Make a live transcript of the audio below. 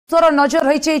नजर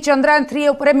रही चंद्रयान 3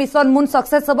 उपरे मिशन मून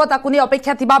सक्सेस हम ताकू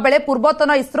अपेक्षा थिबा बेले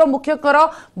पूर्वतन इसरो मुख्यकर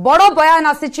बड़ बयान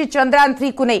आसी चंद्रयान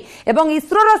 3 को नहीं एवं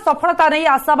इसरोर सफलता नहीं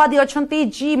आशावादी अछंती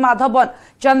जी माधवन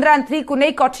चंद्रयान 3 को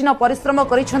नहीं कठिन परिश्रम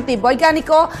करिसेंती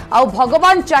वैज्ञानिक आ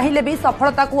भगवान चाहिए भी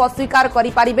सफलता को अस्वीकार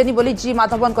करि पारिबेनी बोली जी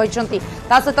माधवन कहिसेंती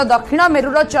ता सहित दक्षिण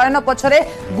मेरुर चयन पछरे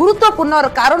गुरुत्वपूर्ण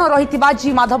कारण रहिथिबा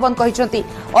जी माधवन कहिसेंती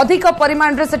अधिक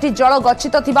परिमाण रे सेठी जल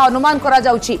गच्छित थिबा अनुमान करा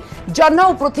जाउछि जन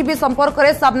और पृथ्वी संपर्क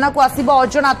रे सामना को आसीबो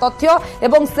अजना तथ्य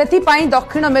एवं सेथि पई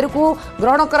दक्षिण मेरु को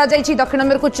ग्रहण करा जाइछि दक्षिण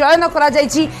मेरु को चयन करा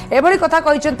जाइछि एभली कथा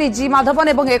कहिसेंती जी माधवन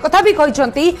एवं एकथा भी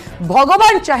कहिसेंती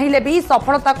भगवान चाहिए भी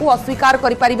सफलता को अस्वीकार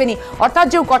करि पारिबेनी अर्थात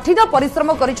जो कठिन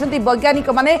परिश्रम करिसेंती वैज्ञानिक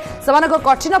माने समानक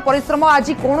कठिन परिश्रम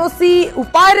आज कोनोसी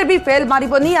उपाय रे भी फेल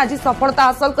मारिबोनी आज सफलता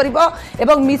हासिल करिबो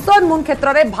एवं मिशन मून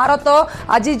क्षेत्र रे भारत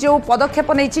आज जो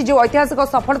पदक्षेप नैछि जो ऐतिहासिक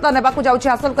सफलता नेबाकू जाउछि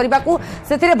हासिल करिबाकू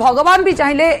सेथिरे भगवान भी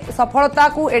चाहिए सफलता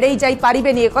को एड़े जाई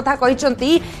पारिबेनी एकथा कहिसेंती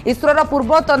इसरोर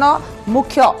पूर्वतन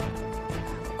मुख्य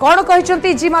कोन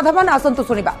कहिसेंती जी Madhavan आसंतु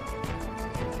सुनिबा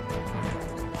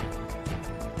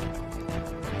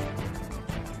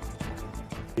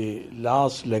The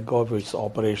last leg of its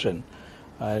operation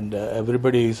and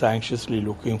everybody is anxiously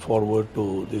looking forward to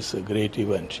this great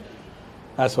event.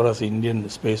 As far as Indian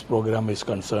space program is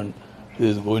concerned,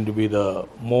 this is going to be the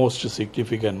most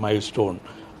significant milestone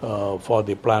for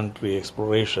the planetary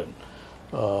exploration.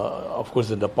 Of course,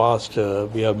 in the past,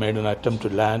 we have made an attempt to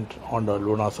land on the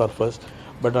lunar surface,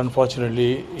 but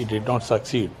unfortunately, it did not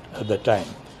succeed at the time.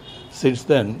 Since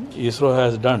then, ISRO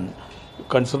has done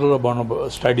considerable amount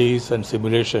of studies and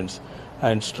simulations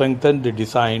and strengthened the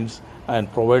designs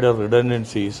and provided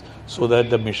redundancies so that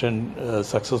the mission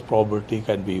success probability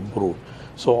can be improved.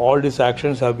 So all these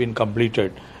actions have been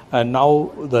completed, and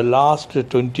now the last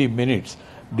 20 minutes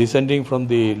descending from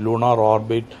the lunar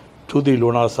orbit to the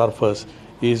lunar surface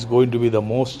is going to be the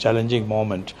most challenging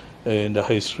moment in the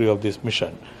history of this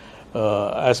mission.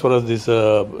 As far as this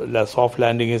soft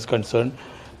landing is concerned,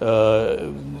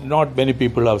 not many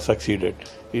people have succeeded.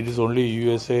 It is only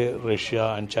USA,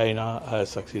 Russia and China has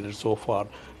succeeded so far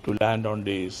to land on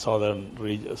the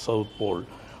south pole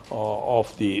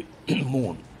of the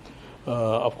moon.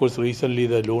 Of course, recently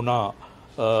the Luna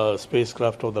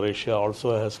spacecraft of the Russia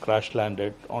also has crash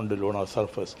landed on the lunar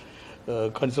surface.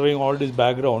 Considering all this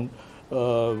background,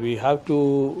 we have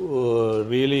to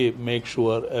really make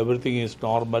sure everything is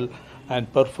normal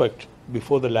and perfect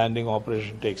before the landing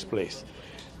operation takes place.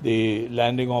 The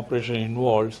landing operation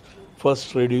involves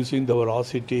first reducing the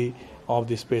velocity of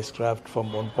the spacecraft from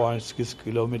 1.6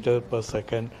 km per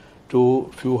second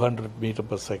to few hundred meter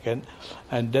per second,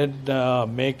 and then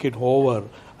make it hover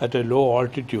at a low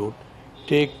altitude,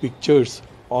 take pictures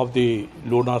of the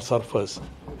lunar surface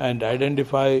and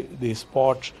identify the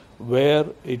spots where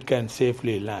it can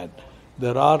safely land.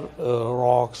 There are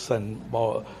rocks and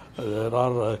there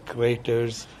are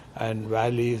craters and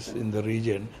valleys in the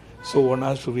region. So one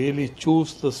has to really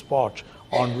choose the spot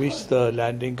on which the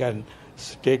landing can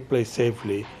take place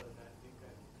safely.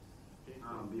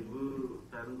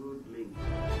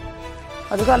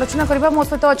 अधिक आलोचना करबा मो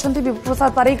सहित अछंती विभू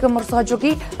प्रसाद पारिक मोर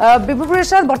सहयोगी विभू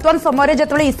प्रसाद वर्तमान समय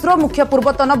जेतले इसरो मुख्य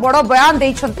पूर्वतन बड़ बयान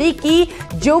देइछंती कि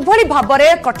जो भली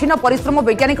भाबरे कठिन परिश्रम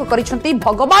वैज्ञानिक करिछंती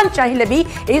भगवान चाहिए भी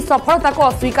एही सफलता को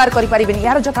अस्वीकार करि परिबेनी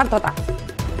यार यथार्थता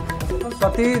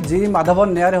सती जी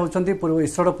माधवन नेयर होचंती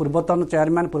इसरो पूर्वतन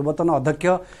चेयरमैन पूर्वतन अध्यक्ष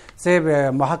से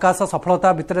महाकाश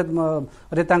सफलता भितर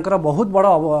रे तांकर बहुत बड़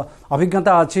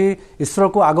अभिज्ञता अच्छी इसरो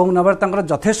को आगू नबार तांकर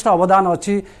यथेष्ट अवदान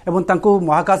अच्छी एवं तांको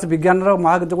महाकाश विज्ञान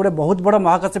गोटे बहुत बड़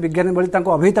महाकाश विज्ञानी भली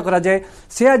तांको अभिहित करा जाए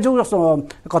से जो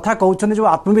कथा कहउछंती जो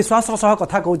आत्मविश्वास सह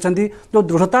कथा कहउछंती जो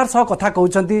दृढ़तार सह कथा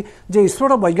कहउछंती जे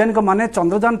इसरो वैज्ञानिक माने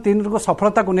चंद्रयान 3 को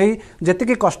सफलता को नहीं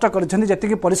जेतिकी कष्ट करिसेंती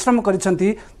जेतिकी परिश्रम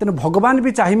करिसेंती तेनु भगवान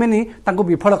भी चाहिमेनी तांको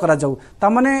विफल करा जाऊ ता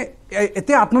माने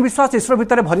एते आत्मविश्वास इसरो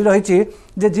भितर भरी रही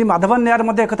जे जी माधवन नेयर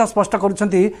मध्य एक स्पष्ट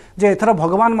करुछंती जे एथर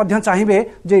भगवान मध्य चाहिए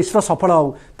जे इसरो सफल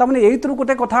हो तामाने एई थ्रु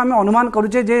गोटे कथा आम अनुमान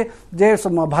करुचे जे जे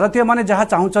भारतीय माने जहाँ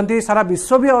चाहूँगी सारा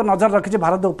विश्व भी नजर रखिছে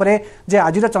भारत उपरे जे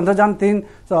आज चंद्रयान 3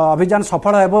 अभियान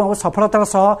सफल हो सफलतार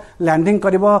सह लैंडिंग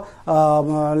करिवो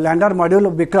लैंडर मॉड्यूल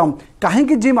विक्रम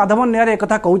कहीं जी माधवन नेयर एक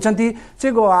कहते से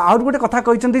आउट गोटे कथा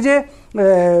कहते जे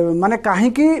माने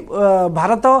कहीं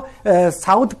भारत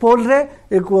साउथ पोल रे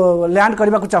लैंड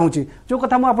करने को चाहूँगी जो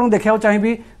कथा मुझे देखा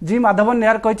चाहिए जी माधवन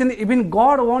नेयर कहते even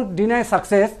God won't deny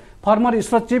success farmer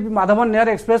ISRO chief Madhavan near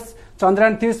express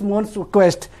Chandrayaan 3 moon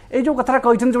quest ये जो कथा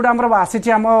कहते जोटा आम आसी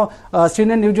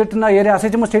सीनियर न्यूज 18 ये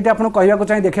आसी मुझे आपको कहना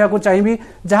चाहिए देखा चाहिए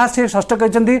जहाँ से षष्ठ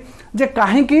कहते जे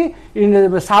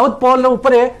कहीं साउथ पोल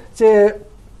उपरे से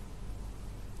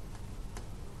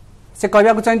से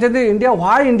कहवा चाहिए India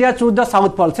why India choose the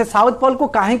south pole से साउथ पोल को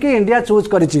कहीं इंडिया चूज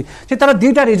करिछि से तार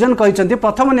दुईटा रीजन कहते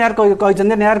प्रथम नेयर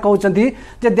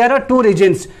कहते देयर आर टू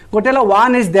रीजन्स गोटे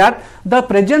one is that the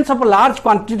presence of large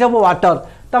quantity of water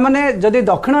तमाने जदि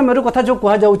दक्षिण मेरु कथा जो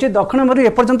कह जाउछि दक्षिण मेरु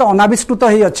एपर्यंत अनाविष्कृत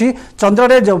होई अछि चंद्र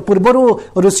रे पूर्वरु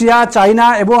रूसिया चाइना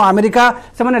एवं अमेरिका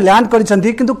से माने लैंड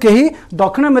करिसंती किंतु केही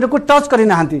दक्षिण मेरु को टच करि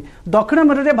नाहंती दक्षिण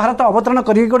मेरु रे भारत अवतरण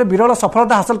करी गोटे विरल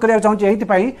सफलता हासिल करिया चाहूछि एहिति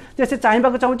पई जे से चाहिबा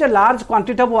को चाहूछि लार्ज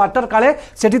क्वांटिटी ऑफ वाटर काले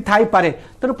सेठी थाई पारे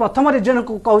तनु प्रथम रीजन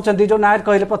कहउछंती जो नायर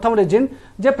कहले प्रथम reason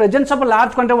J presence of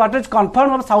large quantity of water is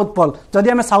confirm of south pole जदि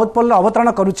हमें साउथ पोल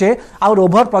अवतरण करूचे आ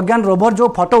रोवर प्रज्ञान रोवर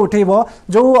जो फोटो उठेइबो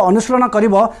जो अनुसरण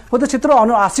करिवो तो चित्र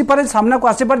आसीपे सामना को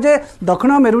आसीपे जे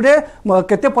दक्षिण मेरुरे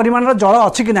केते परिमाण जल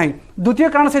अच्छी कि नहीं द्वितीय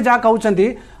कारण से जहाँ कहते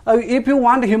if you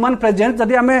want human presence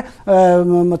जदि आम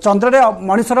चंद्र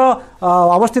मनुष्यर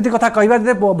अवस्थिति कथा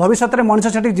कहवा भविष्य में मनुष्य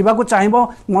से जावाक चाहिए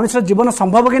मनुष्य जीवन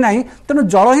संभव कि नहीं तेणु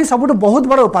जल ही सब बहुत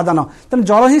बड़ उपादान तेणु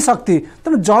जल ही शक्ति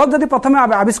तेणु जल जदि प्रथम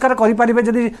आविष्कार करेंगे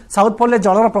जदि साउथ पोल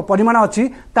जलर परिमाण अच्छी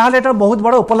ताहले एटा बहुत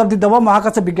बड़ उपलब्धि देव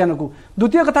महाकाश विज्ञान को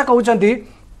द्वितीय कथा कहते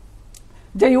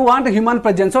जे you want human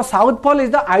presence so south pole is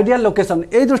the ideal location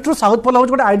ए दृष्टि साउथ पोल हूँ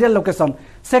गोटे आइडियल लोकेशन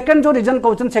सेकंड जो रीजन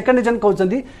कहते सेकंड रीजन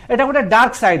कहते एटा गोटे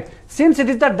dark side since it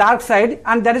is the dark side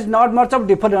and there is not much of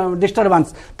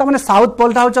disturbance तो माने south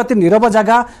pole टा अति नीरव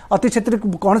जगह अति क्षेत्र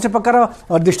कौन से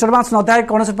प्रकार डिस्टर्बेंस न थाए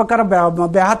कौन से प्रकार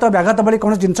व्याघात भली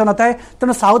कौन जिनस न थाए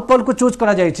तेणु साउथ पोल को चूज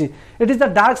करा जायछि it is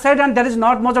the dark side and there is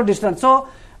not much of distance so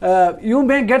you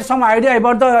may get some idea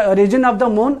about the region of the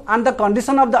moon and the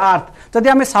condition of the earth जदि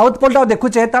आम south pole टा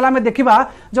देखुचे ताले आम देखा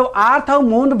जो अर्थ और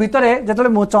moon भितर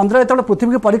जो चंद्र जो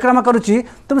पृथ्वी की परिक्रमा करुच्ची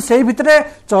तेणु से भितर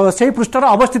से पृष्ठर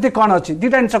अवस्थिति कौन अच्छी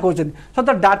दुईटा जिन कहते so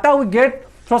the data we get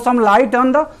throw some light on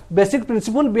the basic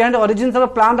principle behind origins of the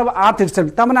plant of earth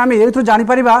itself तामने आम ये जानी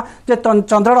परिबा जे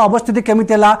चंद्र अवस्थिति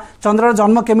केमिति हला चंद्र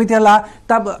जन्म केमिति हला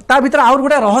ता भीतर आउर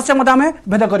गोटे रहस्य मते आम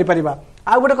भेद करि परिबा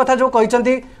आ गोटे कथा जो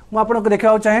कहचंती मु आपनको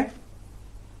देखिबा चाहे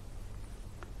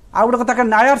आ गोटे कथा के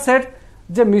Nair set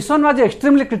J mission was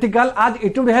extremely critical आज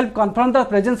it would help confirm the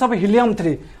presence of helium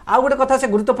 3 आ गोटे कथा से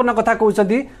गुरुत्वपूर्ण कथा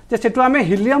कहउछंती जे सेटु आमे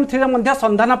हीलियम 3 मध्ये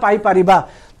संधान पाई परिबा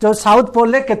जो साउथ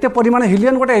पोल रे केते परिमाण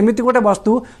हीलियम गोटे एमिति गोटे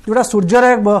वस्तु जोटा सूर्य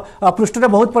रे पृष्ठ रे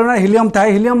बहुत परिमाण हीलियम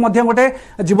थाए हीलियम मध्ये गोटे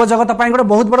जीव जगत पई गोटे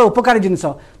बहुत बड़ उपकारी जिंस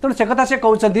तेणु से कथा से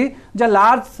कहउछंती जे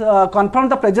large confirm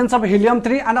the presence of helium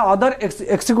 3 and other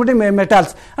executive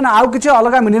metals and आउ किछि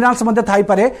अलग मिनरल्स मध्ये थाई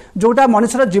पारे जोटा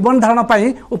मनुष्यर जीवन धारण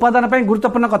पई उपादान पई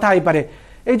गुरुत्वपूर्ण कथा आइ पारे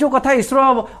ये जो कथा इसरो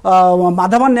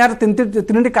माधवन नेयर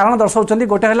तीन कारण दर्शाऊँ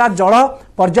गोटे है जल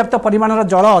पर्याप्त परिमाण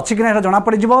जल अच्छी कि जना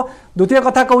पड़ द्वितीय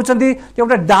कथा कहते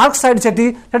गोटे डार्क साइड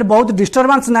से बहुत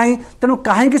डिस्टर्बेंस ना तेणु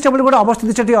कहीं गोटे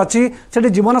अवस्थिति से अच्छी से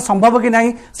जीवन संभव कि ना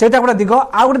से गोटे दिग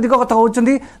आ गए दिग कथा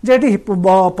कहते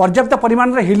पर्याप्त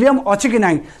परिमाण हीलियम अच्छी कि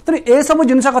ना तेणु ये सब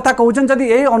जिन कथा कहते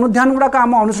जदि ये अनुध्यान गुड़ाक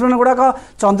आम अनुशीलन गुड़ाक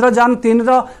चंद्रयान 3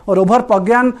 रोभर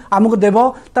प्रज्ञान आमको देव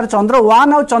तार चंद्र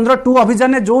 1 और चंद्र 2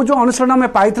 अभियान जो जो अनुशीलन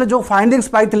पाइथिले जो फाइंडिंग्स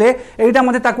पाइथिले एटा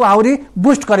मध्ये ताकू आहुरी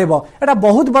बूस्ट करबो एटा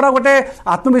बहुत बड़ा गोटे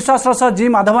आत्मविश्वास सह जी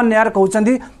माधवन नेयर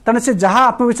कहउचंदी तने से जहां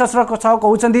आत्मविश्वास सह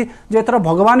कहउचंदी जे एतर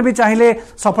भगवान भी चाहिले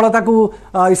सफलता को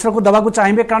इसरो को दबा को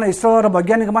चाहिए कारण इसरो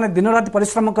वैज्ञानिक माने दिन रात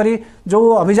परिश्रम करी जो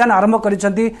अभियान आरंभ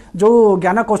करिसंती जो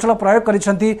ज्ञान कौशल प्रयोग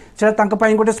करिसंती से तांक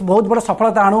पई गोटे बहुत बड़ा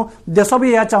सफलता आणु देश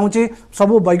भी या चाहूची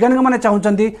सब वैज्ञानिक माने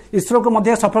चाहउचंदी इसरो को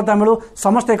मध्ये सफलता मिलु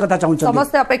समस्त एक कथा चाहउचंदी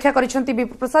समस्त अपेक्षा करिसंती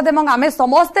विपुल प्रसाद एवं आमे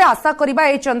समस्त आशा करिबा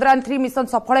चंद्रयान 3 मिशन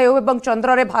सफल हो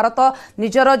चंद्र रे भारत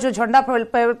निजर जो झंडा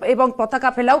एवं पताका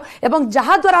फैलाऊ एवं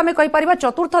जहा द्वारा आमे कहि परिबा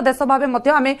चतुर्थ देश भाबे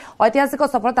मध्ये आमे ऐतिहासिक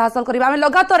सफलता हासिल करिबा आमे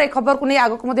लगातार ए खबर को नै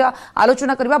आगक मध्ये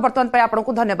आलोचना करिबा वर्तमान पय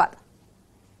आपनको धन्यवाद।